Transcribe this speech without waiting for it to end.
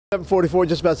7:44,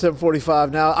 just about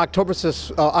 7:45 now.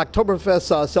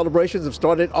 Oktoberfest celebrations have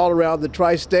started all around the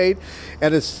tri-state,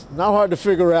 and it's not hard to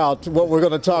figure out what we're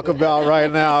going to talk about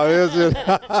right now, is it?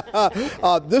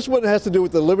 This one has to do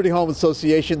with the Liberty Home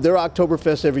Association. Their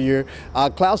Oktoberfest every year.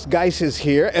 Klaus Giese is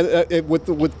here and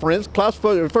with friends. Klaus,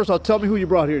 first of all, tell me who you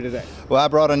brought here today. Well, I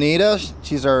brought Anita.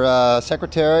 She's our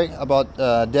secretary. I brought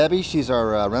Debbie. She's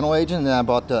our rental agent. And I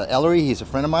brought Ellery. He's a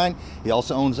friend of mine. He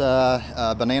also owns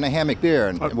Banana Hammock Beer,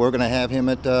 and we're going to have him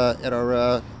at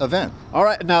our event. All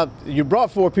right. Now, you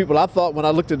brought 4 people. I thought when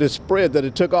I looked at this spread that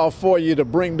it took all 4 of you to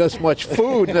bring this much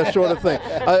food and that sort of thing.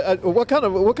 What kind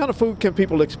of food can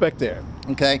people expect there?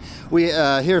 Okay. We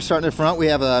here starting in front, we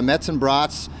have Mets and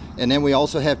brats, and then we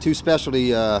also have 2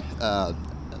 specialty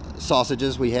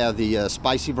sausages. We have the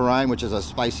spicy variety, which is a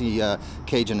spicy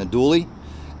Cajun andouille,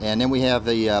 and then we have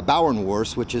the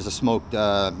Bauernwurst, which is a smoked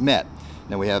Met.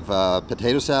 Then we have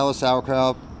potato salad,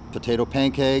 sauerkraut, potato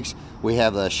pancakes. We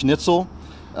have the schnitzel,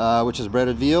 which is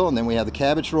breaded veal, and then we have the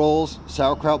cabbage rolls,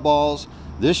 sauerkraut balls.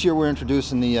 This year we're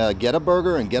introducing the Geta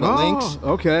burger and Geta links.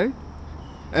 Okay.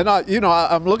 And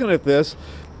I'm looking at this,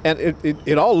 and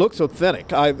it all looks authentic.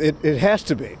 It has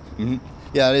to be. Mm-hmm.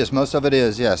 Yeah, it is. Most of it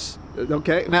is, yes.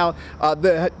 Okay. Now,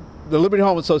 the Liberty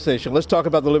Home Association. Let's talk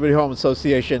about the Liberty Home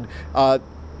Association.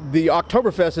 The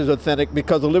Oktoberfest is authentic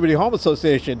because the Liberty Home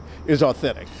Association is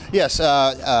authentic. Yes,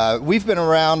 we've been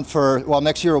around for, well,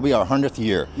 next year will be our 100th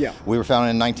year. Yeah. We were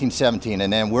founded in 1917,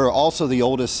 and then we're also the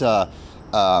oldest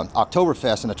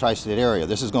Oktoberfest in the tri-state area.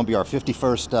 This is going to be our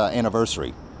 51st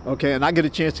anniversary. Okay, and I get a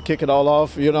chance to kick it all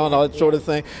off, and all that sort of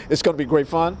thing. It's going to be great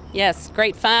fun? Yes,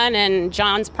 great fun, and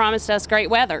John's promised us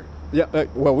great weather. Yeah,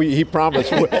 well, he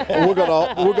promised. We're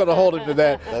gonna hold him to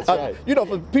that. That's right.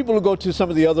 For people who go to some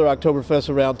of the other Oktoberfests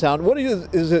around town, what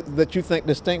is it that you think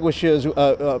distinguishes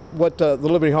what the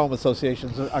Liberty Home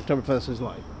Association's Oktoberfest is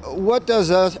like? What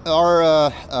does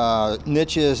our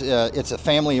niche is, it's a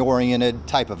family-oriented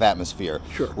type of atmosphere.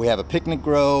 Sure. We have a picnic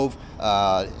grove.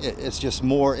 It's just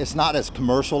more. It's not as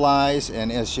commercialized, and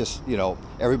it's just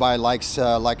everybody likes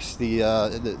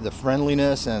the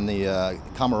friendliness and the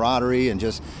camaraderie, and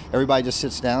just everybody just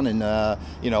sits down and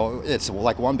it's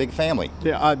like one big family.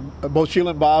 Yeah, both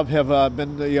Sheila and Bob have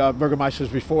been the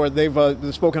Burgermeisters before. They've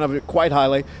spoken of it quite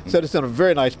highly. Said it's in a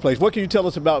very nice place. What can you tell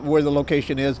us about where the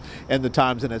location is and the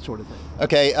times and that sort of thing?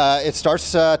 Okay, it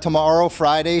starts tomorrow,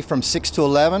 Friday, from 6 to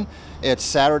 11. It's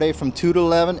Saturday from 2 to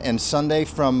 11 and Sunday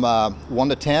from 1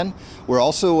 to 10. We're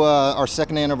also our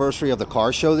 2nd anniversary of the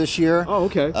car show this year. Oh,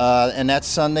 okay. And that's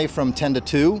Sunday from 10 to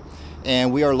 2.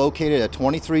 And we are located at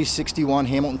 2361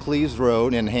 Hamilton Cleves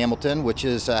Road in Hamilton, which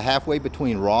is halfway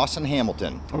between Ross and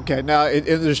Hamilton. Okay, now in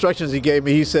the instructions he gave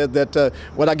me, he said that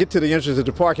when I get to the entrance of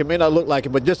the park, it may not look like it,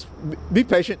 but just be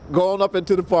patient, go on up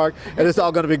into the park, and it's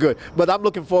all going to be good. But I'm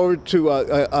looking forward to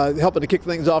helping to kick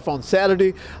things off on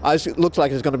Saturday. It looks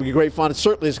like it's going to be great fun.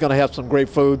 Certainly it's going to have some great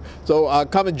food. So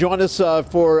come and join us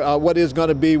for what is going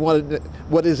to be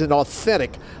what is an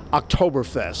authentic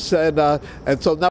Oktoberfest. And so now